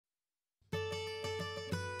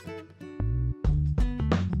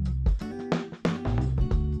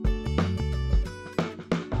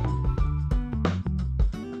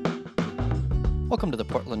Welcome to the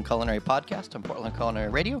Portland Culinary Podcast on Portland Culinary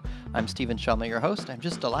Radio. I'm Stephen Shomler, your host. I'm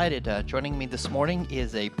just delighted. Joining me this morning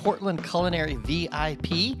is a Portland Culinary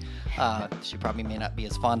VIP. She probably may not be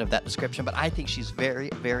as fond of that description, but I think she's very,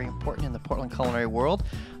 very important in the Portland culinary world.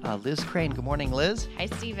 Liz Crain. Good morning, Liz. Hi,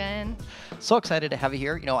 Stephen. So excited to have you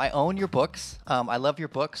here. You know, I own your books. I love your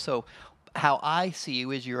books. So how I see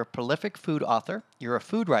you is you're a prolific food author. You're a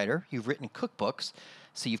food writer. You've written cookbooks.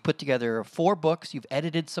 So you've put together 4 books. You've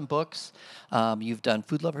edited some books. You've done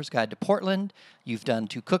Food Lover's Guide to Portland. You've done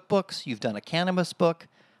 2 cookbooks. You've done a cannabis book.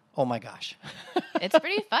 Oh, my gosh. It's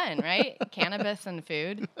pretty fun, right? Cannabis and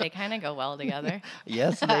food, they kind of go well together.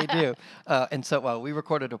 Yes, they do. And so we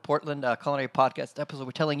recorded a Portland Culinary Podcast episode.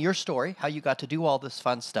 We're telling your story, how you got to do all this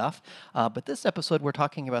fun stuff. But this episode, we're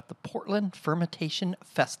talking about the Portland Fermentation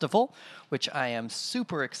Festival, which I am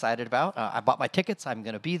super excited about. I bought my tickets. I'm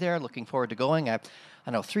going to be there. Looking forward to going. I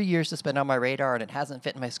know 3 years it's been on my radar, and it hasn't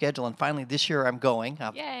fit in my schedule. And finally, this year I'm going.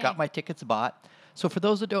 I've got my tickets bought. So for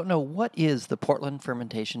those that don't know, what is the Portland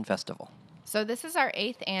Fermentation Festival? So this is our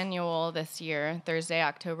 8th annual this year, Thursday,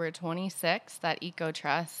 October 26th at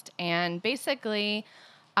EcoTrust. And basically,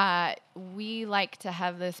 we like to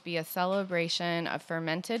have this be a celebration of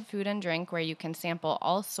fermented food and drink where you can sample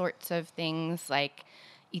all sorts of things like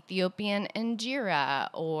Ethiopian injera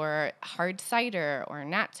or hard cider or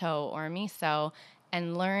natto or miso,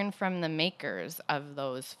 and learn from the makers of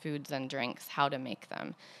those foods and drinks how to make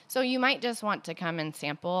them. So you might just want to come and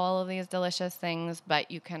sample all of these delicious things, but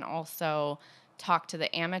you can also talk to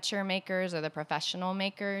the amateur makers or the professional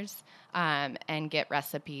makers and get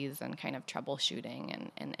recipes and kind of troubleshooting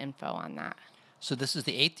and info on that. So this is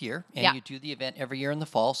the 8th year, and you do the event every year in the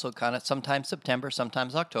fall, so kind of sometimes September,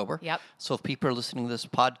 sometimes October. Yep. So if people are listening to this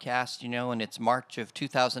podcast, you know, and it's March of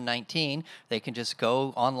 2019, they can just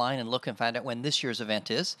go online and look and find out when this year's event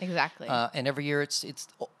is. Exactly. And every year it's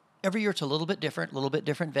a little bit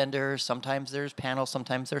different vendors. Sometimes there's panels,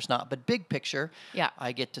 sometimes there's not. But big picture,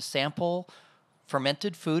 I get to sample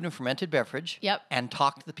fermented food and fermented beverage and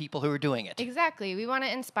talk to the people who are doing it. Exactly. We want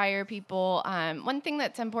to inspire people. One thing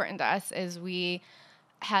that's important to us is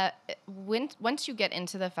once you get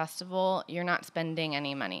into the festival, you're not spending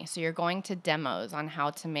any money. So you're going to demos on how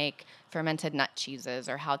to make fermented nut cheeses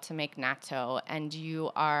or how to make natto, and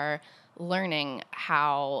you are learning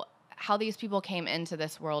how these people came into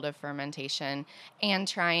this world of fermentation and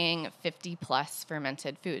trying 50-plus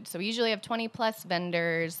fermented foods. So we usually have 20-plus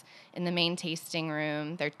vendors in the main tasting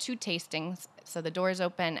room. There are 2 tastings. So the doors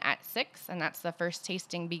open at 6, and that's the first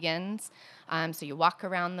tasting begins. So you walk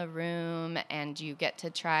around the room, and you get to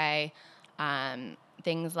try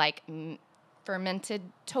things like fermented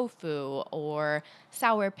tofu or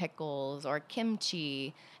sour pickles or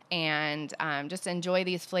kimchi, and just enjoy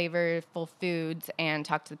these flavorful foods and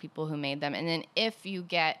talk to the people who made them. And then if you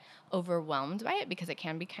get overwhelmed by it, because it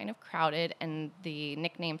can be kind of crowded, and the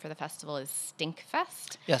nickname for the festival is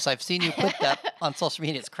Stinkfest. Yes, I've seen you put that on social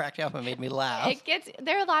media. It's cracked up and made me laugh.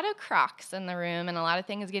 There are a lot of crocks in the room, and a lot of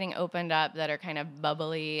things getting opened up that are kind of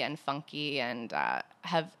bubbly and funky and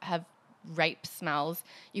have ripe smells.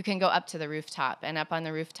 You can go up to the rooftop, and up on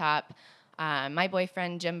the rooftop, my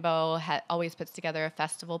boyfriend, Jimbo, always puts together a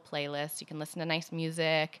festival playlist. You can listen to nice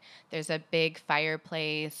music. There's a big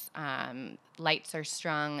fireplace. Lights are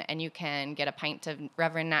strung, and you can get a pint of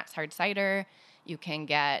Reverend Nat's hard cider. You can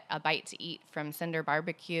get a bite to eat from Cinder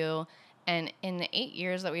Barbecue. And in the 8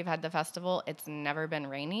 years that we've had the festival, it's never been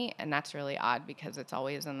rainy, and that's really odd because it's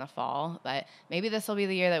always in the fall. But maybe this will be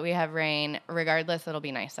the year that we have rain. Regardless, it'll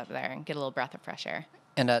be nice up there and get a little breath of fresh air.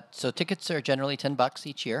 And so tickets are generally $10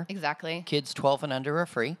 each year. Exactly. Kids 12 and under are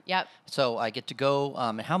free. Yep. So I get to go.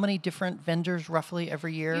 How many different vendors roughly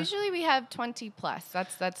every year? Usually we have 20 plus.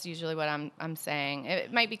 That's usually what I'm saying.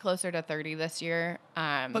 It might be closer to 30 this year.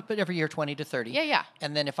 But every year 20 to 30. Yeah.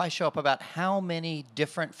 And then if I show up, about how many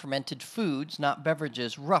different fermented foods, not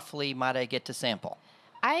beverages, roughly might I get to sample?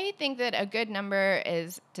 I think that a good number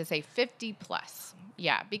is to say 50 plus.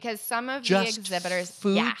 Yeah, because some of the exhibitors...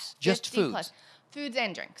 Foods? Yeah, just foods? Plus. Foods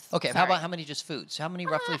and drinks. Okay, how about how many just foods? How many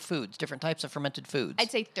roughly foods, different types of fermented foods?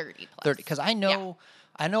 I'd say 30 plus. 30, because I know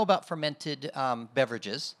about fermented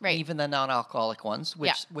beverages, right, even the non-alcoholic ones,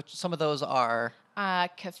 which some of those are...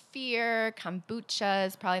 Kefir, kombucha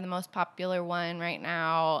is probably the most popular one right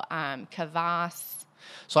now, kvass.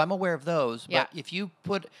 So I'm aware of those, but if you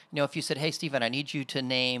if you said, hey, Stephen, I need you to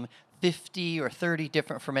name 50 or 30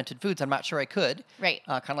 different fermented foods, I'm not sure I could. Right.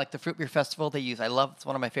 Kind of like the Fruit Beer Festival it's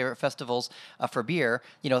one of my favorite festivals for beer.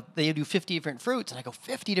 You know, they do 50 different fruits, and I go,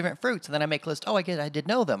 50 different fruits, and then I make a list, I did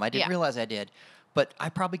know them. I didn't realize I did. But I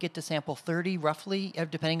probably get to sample 30 roughly,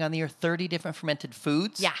 depending on the year, 30 different fermented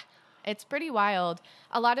foods. Yeah. It's pretty wild.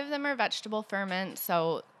 A lot of them are vegetable ferments,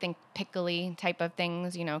 so think pickly type of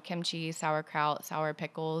things, kimchi, sauerkraut, sour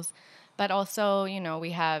pickles. But also,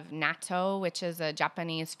 we have natto, which is a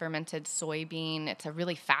Japanese fermented soybean. It's a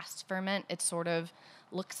really fast ferment. It sort of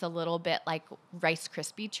looks a little bit like Rice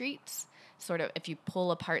Krispie treats. Sort of, if you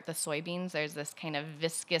pull apart the soybeans, there's this kind of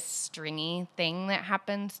viscous, stringy thing that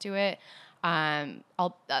happens to it.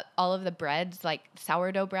 All of the breads, like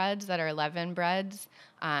sourdough breads that are leaven breads,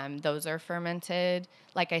 those are fermented.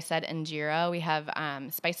 Like I said, injera, we have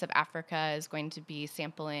Spice of Africa is going to be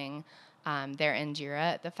sampling their injera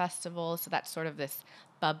at the festival. So that's sort of this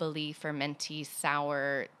bubbly, fermenty,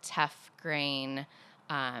 sour, tough grain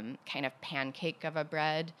kind of pancake of a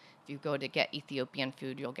bread. If you go to get Ethiopian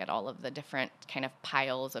food, you'll get all of the different kind of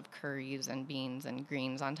piles of curries and beans and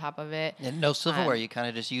greens on top of it. And no silverware, you kind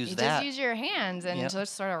of just use that. You just use your hands and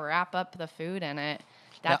just sort of wrap up the food in it.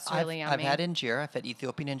 That's really yummy. I've had injera. I've had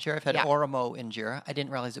Ethiopian injera. I've had Oromo injera. I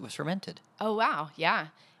didn't realize it was fermented. Oh, wow. Yeah.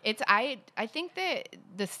 I think that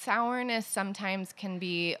the sourness sometimes can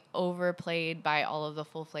be overplayed by all of the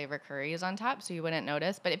full flavor curries on top, so you wouldn't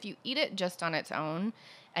notice. But if you eat it just on its own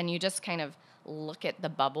and you just kind of look at the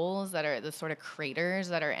bubbles that are the sort of craters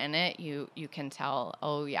that are in it, you can tell,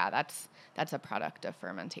 oh, yeah, that's a product of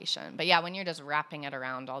fermentation. But, yeah, when you're just wrapping it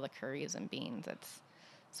around all the curries and beans, it's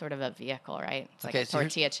sort of a vehicle, right? It's like a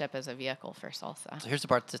tortilla chip as a vehicle for salsa. So here's the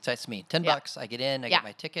part that excites me. $10, I get in, I get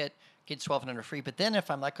my ticket. Kids 12 and under free. But then if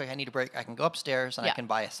I'm like, I need a break, I can go upstairs and I can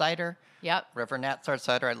buy a cider. Yep. Reverend Nat's hard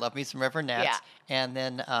cider. I love me some Reverend Nat's. Yeah. And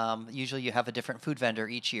then usually you have a different food vendor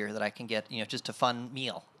each year that I can get, just a fun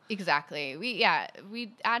meal. Exactly. We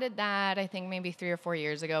added that, I think maybe 3 or 4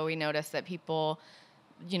 years ago. We noticed that people,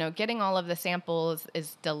 getting all of the samples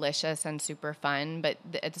is delicious and super fun, but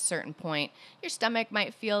at a certain point, your stomach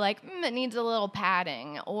might feel like it needs a little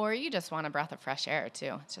padding, or you just want a breath of fresh air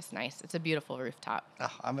too. It's just nice. It's a beautiful rooftop.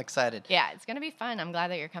 Oh, I'm excited. Yeah, it's going to be fun. I'm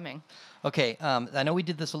glad that you're coming. Okay, I know we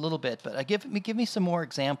did this a little bit, but give me some more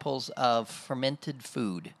examples of fermented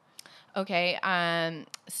food. Okay,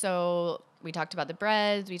 so we talked about the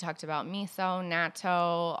breads, we talked about miso,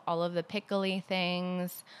 natto, all of the pickly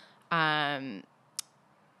things.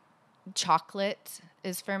 Chocolate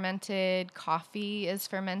is fermented. Coffee is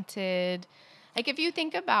fermented. Like if you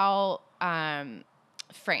think about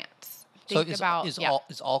France,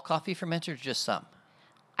 is all coffee fermented or just some?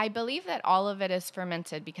 I believe that all of it is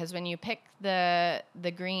fermented because when you pick the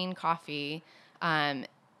green coffee,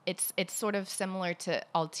 it's sort of similar to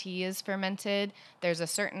all tea is fermented. There's a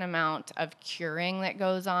certain amount of curing that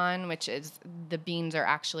goes on, which is the beans are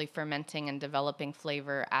actually fermenting and developing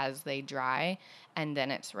flavor as they dry, and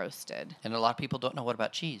then it's roasted. And a lot of people don't know what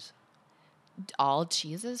about cheese. All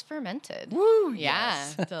cheese is fermented. Woo! Yeah,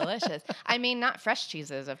 yes. Delicious. I mean, not fresh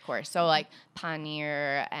cheeses, of course. So like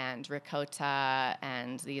paneer and ricotta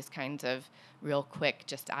and these kinds of real quick,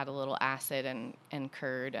 just add a little acid and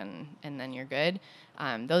curd and then you're good.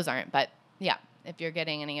 Those aren't. But yeah, if you're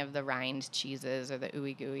getting any of the rind cheeses or the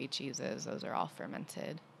ooey gooey cheeses, those are all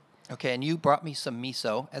fermented. Okay, and you brought me some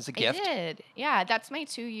miso as a gift. I did. Yeah, that's my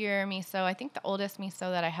 2-year miso. I think the oldest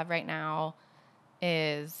miso that I have right now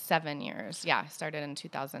is 7 years. Yeah, started in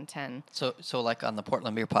 2010. So like on the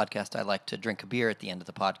Portland Beer Podcast, I like to drink a beer at the end of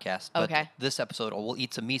the podcast. But okay. This episode, we'll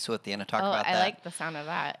eat some miso at the end and talk about that. I like the sound of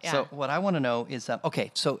that. Yeah. So what I want to know is,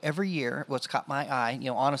 so every year, what's caught my eye,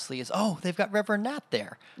 honestly, is, they've got Reverend Nat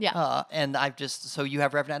there. Yeah. And so you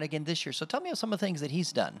have Reverend Nat again this year. So tell me some of the things that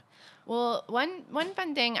he's done. Well, one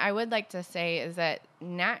fun thing I would like to say is that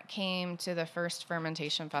Nat came to the first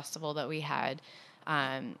fermentation festival that we had.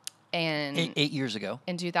 And 8 years ago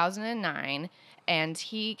in 2009, and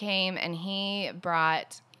he came and he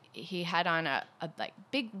had on a like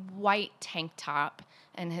big white tank top,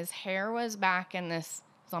 and his hair was back in this,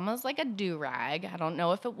 it's almost like a do-rag. I don't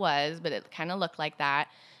know if it was, but it kind of looked like that.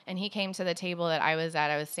 And he came to the table that I was at.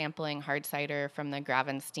 I was sampling hard cider from the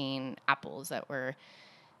Gravenstein apples that were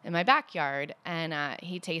in my backyard, and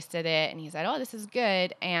he tasted it and he said, "Oh, this is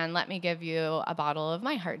good, and let me give you a bottle of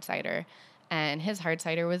my hard cider." And his hard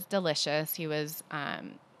cider was delicious. He was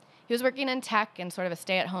working in tech and sort of a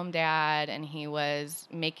stay-at-home dad, and he was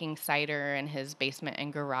making cider in his basement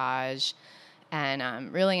and garage,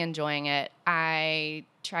 and really enjoying it. I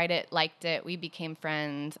tried it, liked it. We became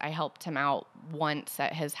friends. I helped him out once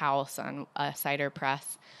at his house on a cider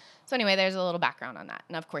press. So anyway, there's a little background on that.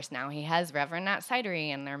 And of course, now he has Reverend Nat Cidery,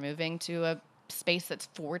 and they're moving to a space that's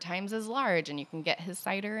 4 times as large, and you can get his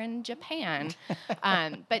cider in Japan.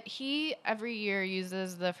 But he every year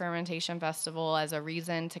uses the Fermentation Festival as a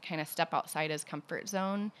reason to kind of step outside his comfort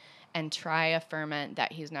zone and try a ferment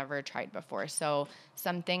that he's never tried before. So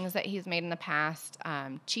some things that he's made in the past,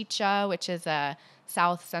 chicha, which is a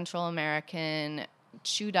South Central American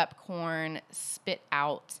chewed up corn spit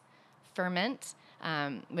out ferment,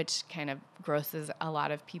 which kind of grosses a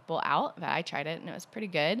lot of people out, but I tried it and it was pretty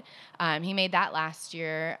good. He made that last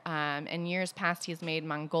year. In years past, he's made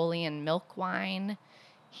Mongolian milk wine.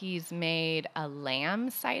 He's made a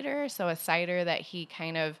lamb cider, so a cider that he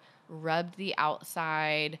kind of rubbed the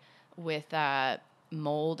outside with a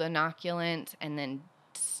mold inoculant and then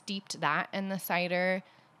steeped that in the cider.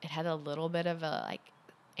 It had a little bit of a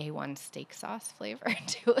A1 steak sauce flavor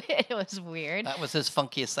to it. It was weird. That was his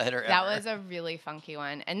funkiest cider ever. That was a really funky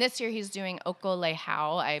one. And this year he's doing Oko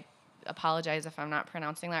Lehau. I apologize if I'm not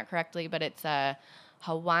pronouncing that correctly, but it's a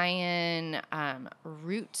Hawaiian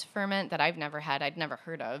root ferment that I've never had. I'd never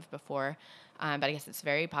heard of before. But I guess it's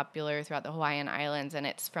very popular throughout the Hawaiian Islands, and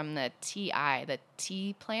it's from the the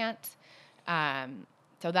tea plant.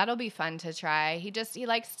 So that'll be fun to try. He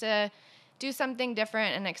likes to do something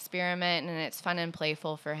different and experiment, and it's fun and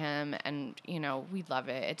playful for him. And, we love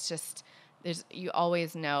it. It's just, you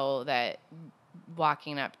always know that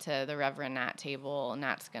walking up to the Reverend Nat table,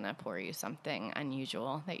 Nat's going to pour you something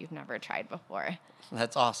unusual that you've never tried before.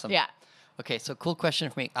 That's awesome. Yeah. Okay, so cool question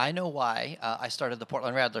for me. I know why I started the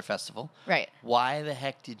Portland Radler Festival. Right. Why the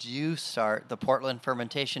heck did you start the Portland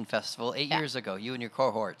Fermentation Festival 8 years ago, you and your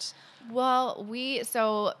cohorts? Well,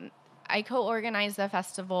 I co-organized the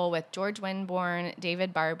festival with George Winborn,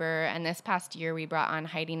 David Barber, and this past year we brought on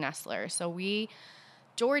Heidi Nestler. So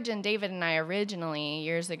George and David and I originally,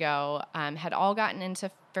 years ago, had all gotten into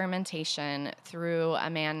fermentation through a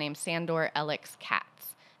man named Sandor Elix Katz.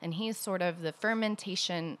 And he's sort of the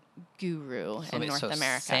fermentation guru in North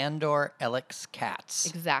America. Sandor Elix Katz.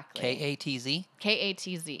 Exactly. K-A-T-Z?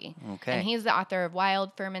 K-A-T-Z. Okay. And he's the author of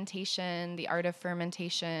Wild Fermentation, The Art of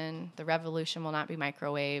Fermentation, The Revolution Will Not Be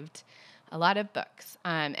Microwaved, a lot of books.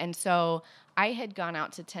 And so I had gone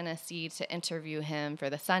out to Tennessee to interview him for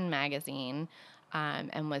the Sun magazine,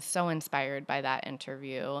 and was so inspired by that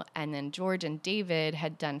interview. And then George and David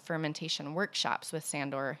had done fermentation workshops with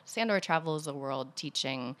Sandor. Sandor travels the world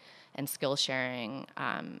teaching and skill sharing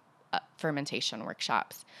fermentation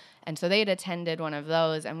workshops. And so they had attended one of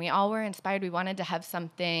those, and we all were inspired. We wanted to have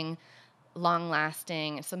something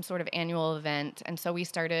long-lasting, some sort of annual event. And so we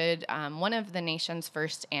started one of the nation's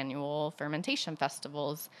first annual fermentation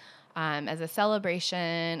festivals, as a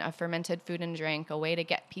celebration of fermented food and drink, a way to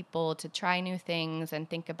get people to try new things and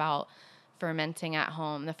think about fermenting at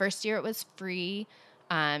home. The first year it was free,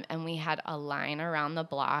 and we had a line around the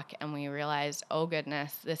block, and we realized, oh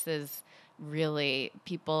goodness, this is really,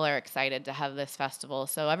 people are excited to have this festival.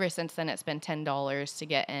 So ever since then, it's been $10 to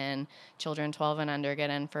get in. Children 12 and under get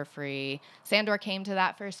in for free. Sandor came to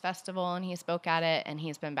that first festival, and he spoke at it, and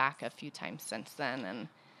he's been back a few times since then, and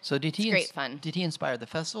so it's great fun. Did he inspire the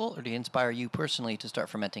festival, or did he inspire you personally to start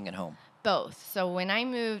fermenting at home? Both. So when I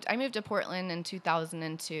moved to Portland in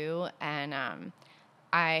 2002, and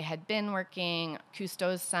I had been working.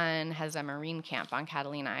 Cousteau's son has a marine camp on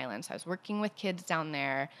Catalina Island, so I was working with kids down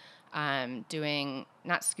there, doing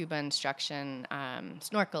not scuba instruction,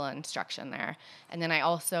 snorkel instruction there. And then I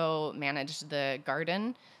also managed the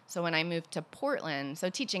garden. So when I moved to Portland, so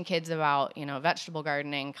teaching kids about, vegetable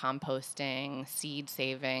gardening, composting, seed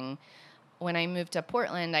saving. When I moved to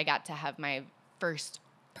Portland, I got to have my first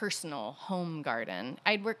personal home garden.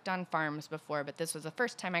 I'd worked on farms before, but this was the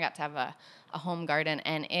first time I got to have a home garden,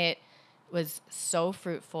 and it was so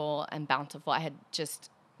fruitful and bountiful. I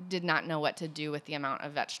did not know what to do with the amount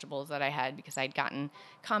of vegetables that I had, because I'd gotten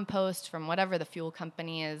compost from whatever the fuel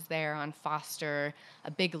company is there on Foster, a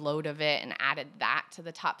big load of it, and added that to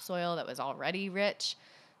the topsoil that was already rich.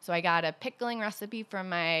 So I got a pickling recipe from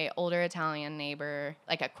my older Italian neighbor,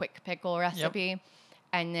 like a quick pickle recipe. Yep.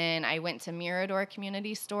 And then I went to Mirador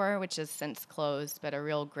Community Store, which has since closed, but a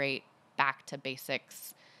real great back to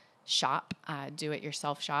basics shop,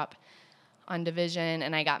 do-it-yourself shop on Division,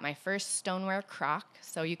 and I got my first stoneware crock.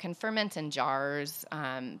 So you can ferment in jars,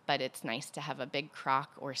 but it's nice to have a big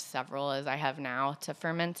crock or several, as I have now, to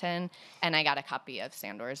ferment in. And I got a copy of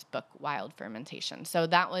Sandor's book, Wild Fermentation. So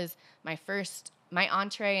that was my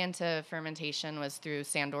entree into fermentation was through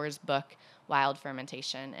Sandor's book, Wild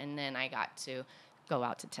Fermentation. And then I got to go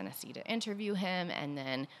out to Tennessee to interview him, and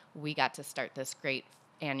then we got to start this great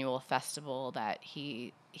annual festival that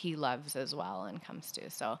he loves as well and comes to.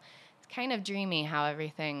 So kind of dreamy how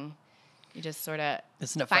everything You just sort of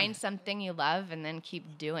Isn't it find fun? something you love and then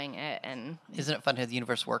keep doing it. And Isn't it fun how the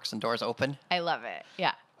universe works and doors open? I love it.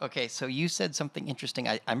 Yeah. Okay, so you said something interesting.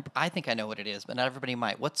 I think I know what it is, but not everybody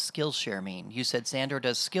might. What's Skillshare mean? You said Sandor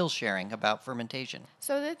does skill sharing about fermentation.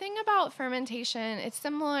 So the thing about fermentation, it's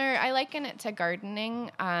similar. I liken it to gardening.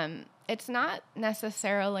 It's not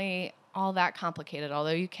necessarily all that complicated, although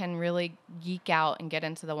you can really geek out and get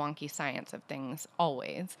into the wonky science of things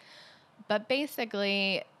always. But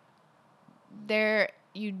basically, there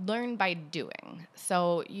you learn by doing.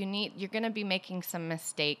 So you're going to be making some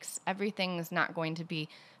mistakes. Everything's not going to be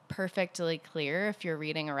perfectly clear if you're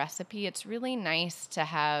reading a recipe. It's really nice to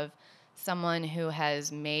have someone who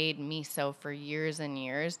has made miso for years and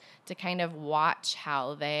years to kind of watch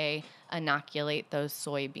how they inoculate those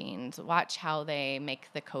soybeans, watch how they make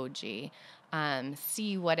the koji,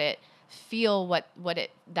 see what it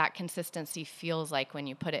that consistency feels like when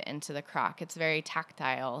you put it into the crock. It's very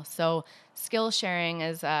tactile. So skill sharing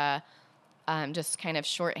is just kind of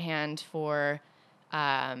shorthand for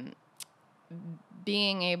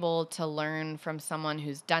being able to learn from someone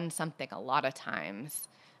who's done something a lot of times,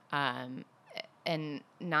 and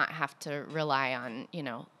not have to rely on,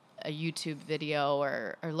 a YouTube video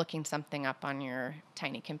or looking something up on your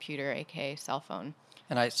tiny computer, aka cell phone.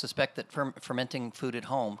 And I suspect that fermenting food at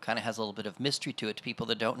home kind of has a little bit of mystery to it to people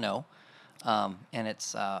that don't know. And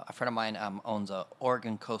it's a friend of mine owns a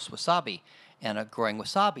Oregon Coast wasabi, and growing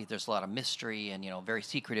wasabi, there's a lot of mystery and very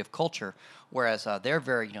secretive culture. Whereas they're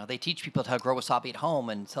very they teach people how to grow wasabi at home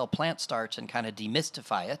and sell plant starch and kind of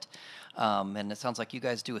demystify it. And it sounds like you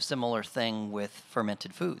guys do a similar thing with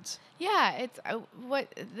fermented foods. Yeah, it's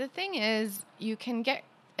what the thing is. You can get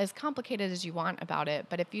as complicated as you want about it,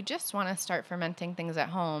 but if you just want to start fermenting things at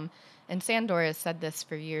home, and Sandor has said this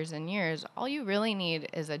for years and years, all you really need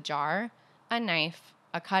is a jar, a knife,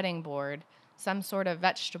 a cutting board, some sort of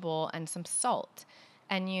vegetable, and some salt.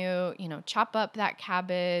 And you chop up that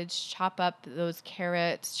cabbage, chop up those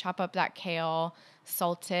carrots, chop up that kale,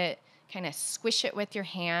 salt it, kind of squish it with your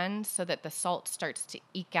hand so that the salt starts to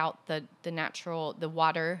eke out the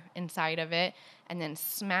water inside of it, and then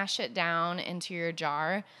smash it down into your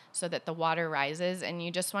jar so that the water rises. And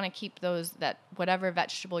you just want to keep whatever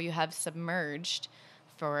vegetable you have submerged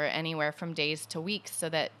for anywhere from days to weeks so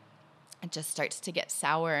that it just starts to get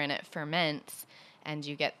sour and it ferments, and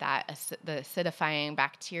you get the acidifying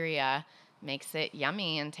bacteria makes it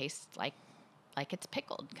yummy and tastes like it's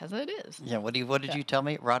pickled, because it is. Yeah. What did you tell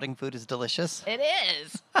me? Rotting food is delicious. It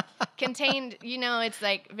is contained. It's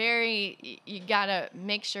like you gotta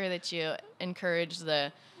make sure that you encourage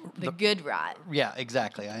the good rot. Yeah,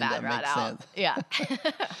 exactly. That Bad rot makes out. sense. Yeah.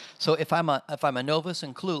 So if I'm a novice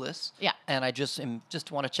and clueless, Yeah. and I just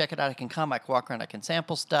want to check it out, I can come. I can walk around. I can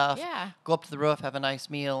sample stuff. Yeah. Go up to the roof, have a nice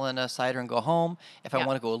meal and a cider, and go home. If I Yeah.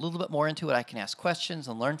 want to go a little bit more into it, I can ask questions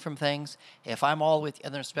and learn from things. If I'm all with the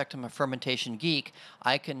other spectrum of fermentation geek,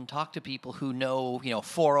 I can talk to people who know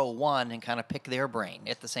 401 and kind of pick their brain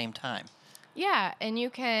at the same time. Yeah, and you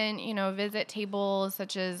can, visit tables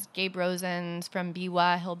such as Gabe Rosen's from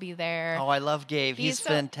Biwa. He'll be there. Oh, I love Gabe. He's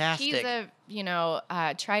fantastic. He's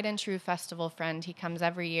a tried and true festival friend. He comes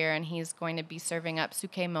every year, and he's going to be serving up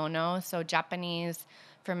sukemono, so Japanese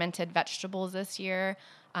fermented vegetables this year.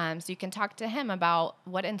 So you can talk to him about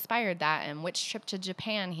what inspired that and which trip to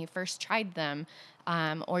Japan he first tried them.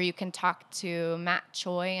 Or you can talk to Matt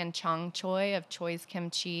Choi and Chong Choi of Choi's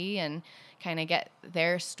Kimchi and kind of get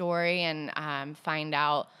their story and find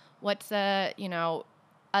out what's a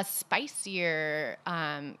spicier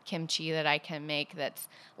kimchi that I can make that's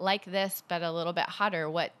like this but a little bit hotter.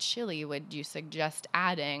 What chili would you suggest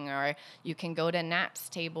adding? Or you can go to Nat's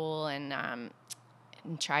table and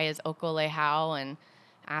try his okolehao and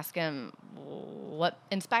ask him what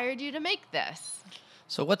inspired you to make this.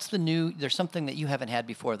 So what's the new? There's something that you haven't had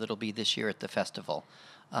before that'll be this year at the festival.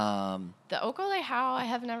 The okolehao I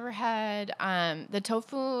have never had. The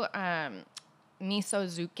tofu miso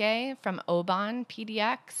zuke from Oban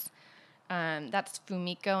PDX. That's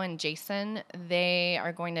Fumiko and Jason. They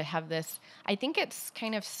are going to have this. I think it's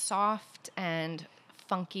kind of soft and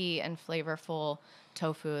funky and flavorful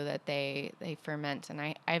tofu that they ferment,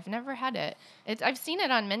 and I've never had it. I've seen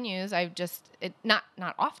it on menus. I've just not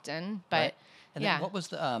often, but. Right. And yeah. then what was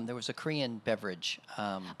the? There was a Korean beverage.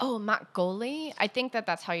 Makgeolli. I think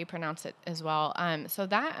that's how you pronounce it as well. So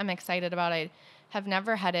that I'm excited about. I have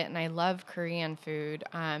never had it, and I love Korean food.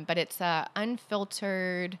 But it's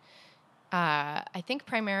unfiltered. I think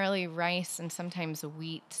primarily rice and sometimes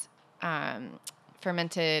wheat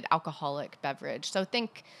fermented alcoholic beverage. So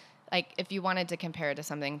think like if you wanted to compare it to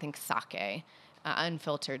something, think sake.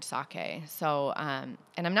 unfiltered sake. So, and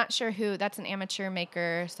I'm not sure who, that's an amateur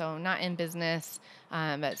maker, so not in business,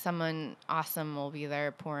 but someone awesome will be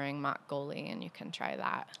there pouring makgeolli, and you can try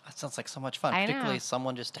that. That sounds like so much fun, I particularly know. if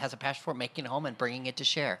someone just has a passion for making it home and bringing it to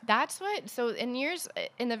share. So in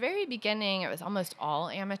the very beginning, it was almost all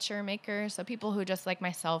amateur makers. So people who just like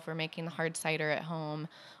myself were making the hard cider at home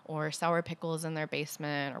or sour pickles in their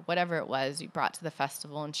basement or whatever it was you brought to the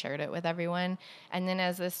festival and shared it with everyone. And then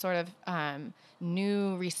as this sort of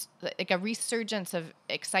like a resurgence of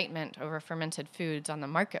excitement over fermented foods on the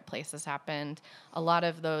marketplace has happened, a lot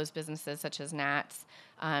of those businesses such as Nat's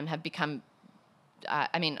have become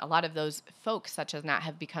a lot of those folks, such as Nat,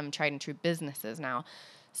 have become tried and true businesses now.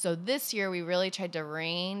 So this year, we really tried to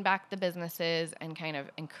rein back the businesses and kind of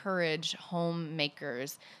encourage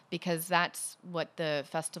homemakers, because that's what the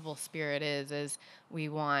festival spirit is we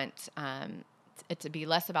want it to be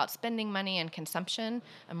less about spending money and consumption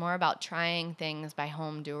and more about trying things by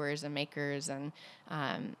home doers and makers. And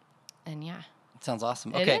yeah. It sounds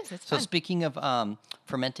awesome. It Okay, is. It's so fun. speaking of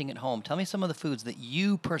fermenting at home, tell me some of the foods that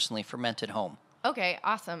you personally ferment at home. Okay,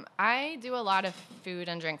 awesome. I do a lot of food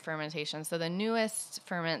and drink fermentation. So the newest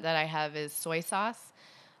ferment that I have is soy sauce.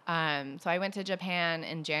 So I went to Japan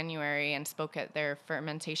in January and spoke at their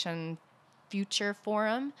fermentation future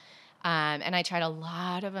forum. And I tried a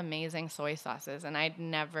lot of amazing soy sauces. And it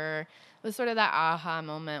was sort of that aha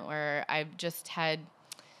moment where I've just had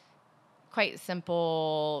quite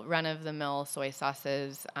simple run-of-the-mill soy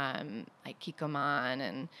sauces, like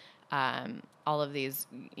Kikkoman and all of these,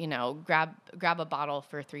 grab a bottle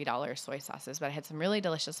for $3 soy sauces. But I had some really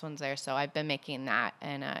delicious ones there, so I've been making that,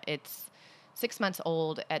 and it's 6 months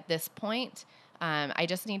old at this point. I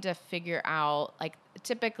just need to figure out, like,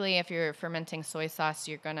 typically if you're fermenting soy sauce,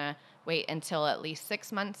 you're going to wait until at least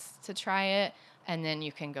 6 months to try it, and then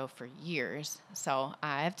you can go for years. So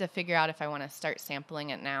I have to figure out if I want to start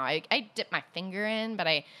sampling it now. I dip my finger in, but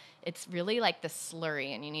it's really like the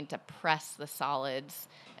slurry, and you need to press the solids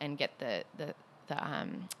and get the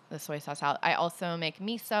soy sauce out. I also make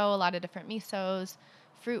miso, a lot of different misos,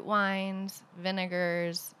 fruit wines,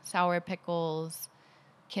 vinegars, sour pickles,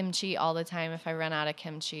 kimchi all the time. If I run out of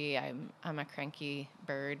kimchi, I'm a cranky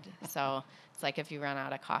bird. So it's like if you run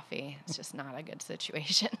out of coffee, it's just not a good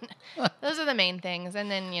situation. Those are the main things. And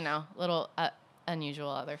then, little unusual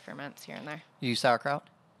other ferments here and there. You use sauerkraut?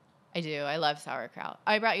 I do. I love sauerkraut.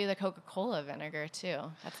 I brought you the Coca-Cola vinegar, too.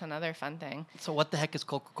 That's another fun thing. So what the heck is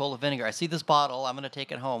Coca-Cola vinegar? I see this bottle. I'm going to take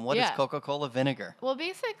it home. What is Coca-Cola vinegar? Well,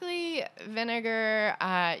 basically, vinegar,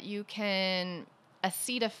 you can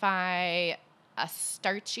acetify a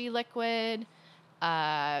starchy liquid,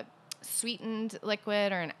 sweetened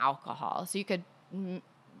liquid, or an alcohol. So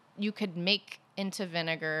you could make into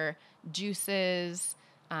vinegar juices,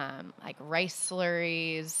 like rice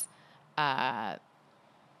slurries,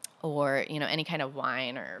 or any kind of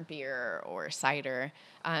wine or beer or cider.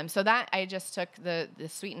 So that I just took the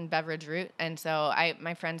sweetened beverage route, and so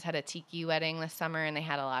my friends had a tiki wedding this summer, and they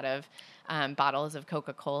had a lot of bottles of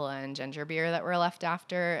Coca-Cola and ginger beer that were left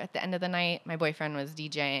after at the end of the night. My boyfriend was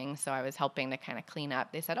DJing, so I was helping to kind of clean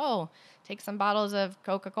up. They said, "Oh, take some bottles of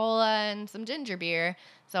Coca-Cola and some ginger beer."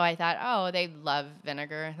 So I thought, "Oh, they love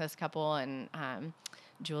vinegar, this couple," and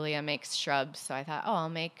Julia makes shrubs, so I thought, "Oh, I'll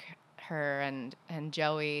make her and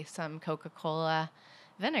Joey some Coca-Cola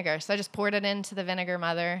vinegar." So I just poured it into the vinegar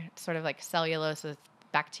mother. It's sort of like cellulose with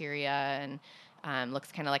bacteria, and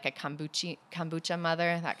looks kind of like a kombucha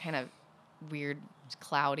mother, that kind of weird,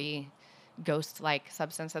 cloudy, ghost-like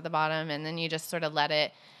substance at the bottom. And then you just sort of let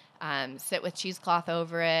it sit with cheesecloth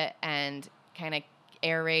over it and kind of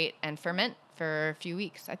aerate and ferment for a few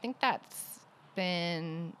weeks. I think that's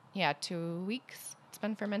been, 2 weeks.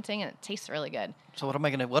 Been fermenting, and it tastes really good. So what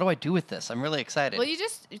do I do with this? I'm really excited. Well, you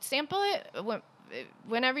just sample it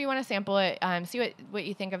whenever you want to sample it. See what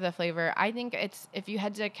you think of the flavor. I think if you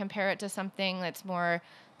had to compare it to something that's more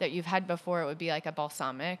that you've had before, it would be like a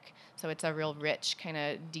balsamic. So it's a real rich, kind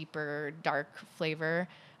of deeper, dark flavor.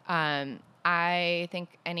 I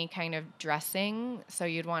think any kind of dressing, so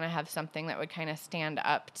you'd want to have something that would kind of stand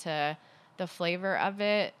up to the flavor of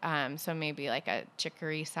it. So maybe like a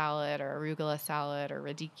chicory salad or arugula salad or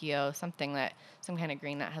radicchio, some kind of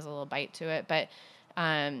green that has a little bite to it. But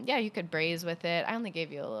you could braise with it. I only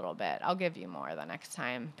gave you a little bit. I'll give you more the next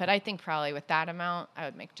time. But I think probably with that amount, I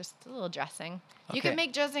would make just a little dressing. Okay. You could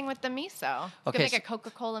make dressing with the miso. You could make a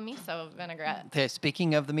Coca-Cola miso vinaigrette. Okay,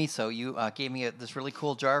 speaking of the miso, you gave me this really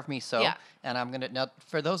cool jar of miso. Yeah. And I'm going to, now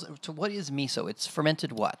for those, so what is miso? It's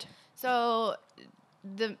fermented what? So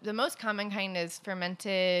the most common kind is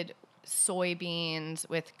fermented soybeans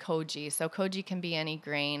with koji. So koji can be any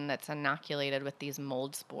grain that's inoculated with these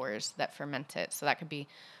mold spores that ferment it. So that could be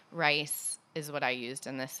rice is what I used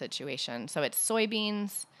in this situation. So it's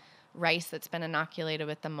soybeans, rice that's been inoculated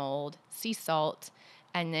with the mold, sea salt,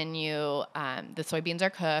 and then the soybeans are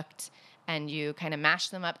cooked, and you kind of mash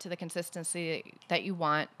them up to the consistency that you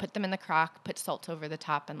want, put them in the crock, put salt over the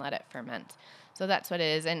top, and let it ferment. So that's what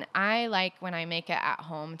it is. And I like when I make it at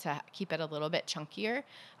home to keep it a little bit chunkier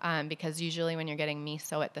because usually when you're getting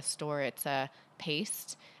miso at the store, it's a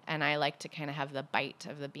paste. And I like to kind of have the bite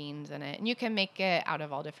of the beans in it. And you can make it out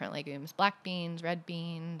of all different legumes, black beans, red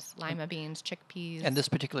beans, lima beans, chickpeas. And this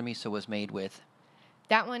particular miso was made with?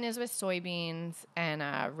 That one is with soybeans and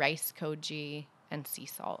rice, koji, and sea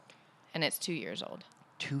salt. And it's 2 years old.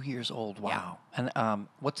 2 years old, wow. Yeah. And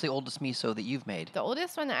what's the oldest miso that you've made? The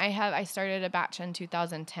oldest one that I have, I started a batch in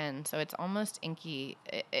 2010, so it's almost inky.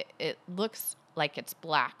 It looks like it's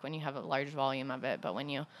black when you have a large volume of it, but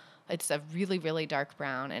it's a really, really dark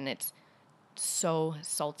brown, and it's so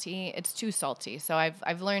salty. It's too salty. So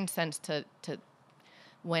I've learned since to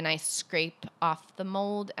when I scrape off the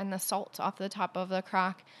mold and the salt off the top of the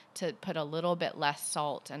crock, to put a little bit less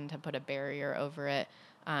salt and to put a barrier over it.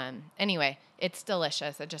 Anyway, it's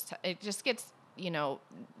delicious. It just gets,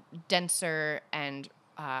 denser and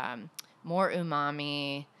more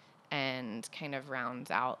umami and kind of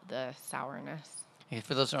rounds out the sourness. Okay,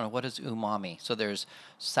 for those who don't know, what is umami? So there's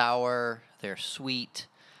sour, there's sweet,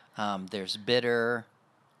 there's bitter.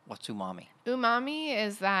 What's umami? Umami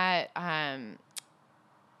is that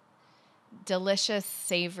delicious,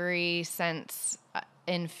 savory sense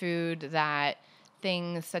in food that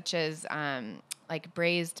things such as like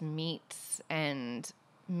braised meats and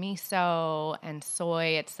miso and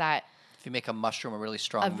soy. It's that if you make a mushroom, a really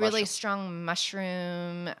strong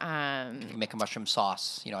mushroom. If you make a mushroom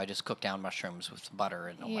sauce, I just cook down mushrooms with some butter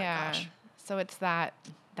and my gosh. So it's that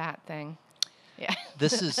thing. Yeah.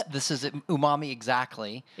 This is umami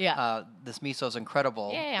exactly. Yeah. This miso is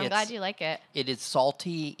incredible. Yeah, I'm glad you like it. It is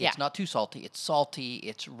salty. It's not too salty. It's salty.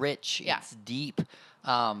 It's rich. Yeah. It's deep.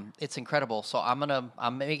 It's incredible. So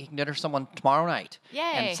I'm making dinner for someone tomorrow night. Yay.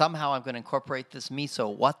 And somehow I'm going to incorporate this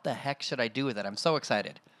miso. What the heck should I do with it? I'm so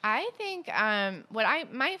excited. I think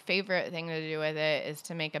my favorite thing to do with it is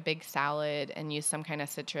to make a big salad and use some kind of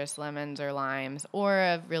citrus, lemons or limes, or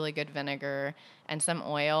a really good vinegar and some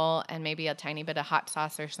oil and maybe a tiny bit of hot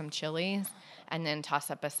sauce or some chilies, and then toss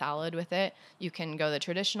up a salad with it. You can go the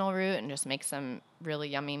traditional route and just make some really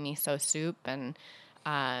yummy miso soup, and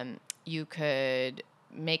you could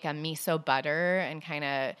make a miso butter and kind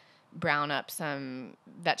of brown up some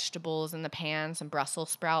vegetables in the pan. Some Brussels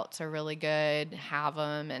sprouts are really good. Have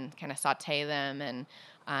them and kind of saute them and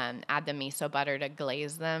add the miso butter to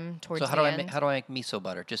glaze them towards the end. How do I make miso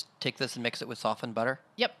butter? Just take this and mix it with softened butter?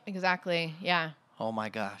 Yep, exactly. Yeah. Oh my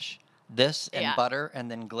gosh. This and butter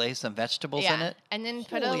and then glaze some vegetables in it? And then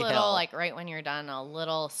put a little, right when you're done, a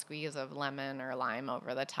little squeeze of lemon or lime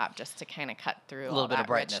over the top just to kind of cut through a little bit of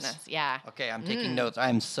brightness. Richness. Yeah. Okay, I'm taking notes.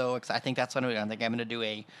 I'm so excited. I think that's what I'm doing. I think I'm going to do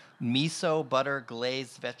a miso butter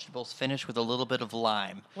glazed vegetables finish with a little bit of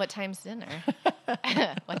lime. What time's dinner?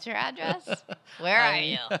 What's your address? Where are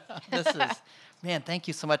you? Man, thank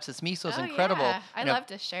you so much. This miso is incredible. Yeah. I love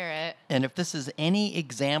to share it. And if this is any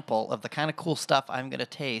example of the kind of cool stuff I'm going to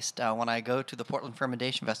taste when I go to the Portland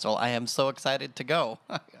Fermentation Festival, I am so excited to go.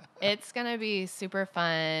 It's going to be super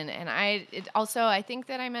fun. And I think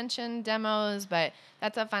that I mentioned demos, but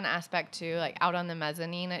that's a fun aspect too. Like out on the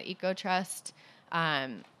mezzanine at EcoTrust,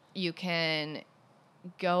 you can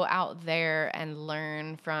go out there and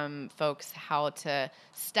learn from folks how to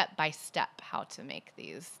step by step how to make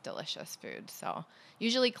these delicious foods. So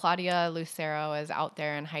usually Claudia Lucero is out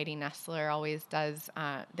there and Heidi Nestler always does.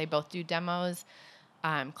 They both do demos.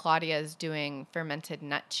 Claudia is doing fermented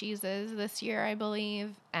nut cheeses this year, I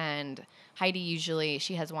believe. And Heidi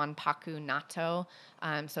she has Wanpaku natto.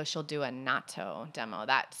 So she'll do a natto demo.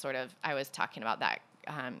 That I was talking about that,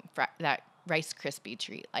 that Rice Krispie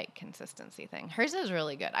treat-like consistency thing. Hers is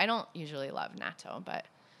really good. I don't usually love natto, but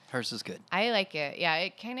hers is good. I like it. Yeah,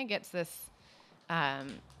 it kind of gets this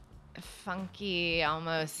funky,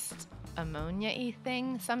 almost ammonia-y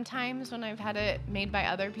thing sometimes when I've had it made by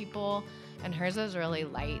other people, and hers is really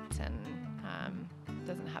light and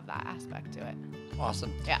doesn't have that aspect to it.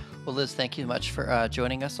 Awesome. Yeah. Well, Liz, thank you much for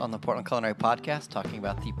joining us on the Portland Culinary Podcast, talking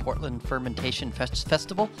about the Portland Fermentation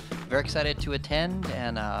Festival. Very excited to attend,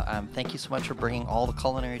 and thank you so much for bringing all the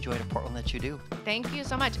culinary joy to Portland that you do. Thank you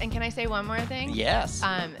so much. And can I say one more thing? Yes.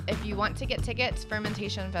 If you want to get tickets,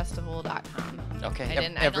 fermentationfestival.com. Okay. I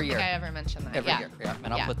don't think I ever mentioned that. Every year. Yeah.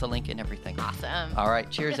 And I'll put the link in everything. Awesome. All right.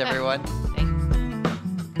 Cheers, everyone. Thanks.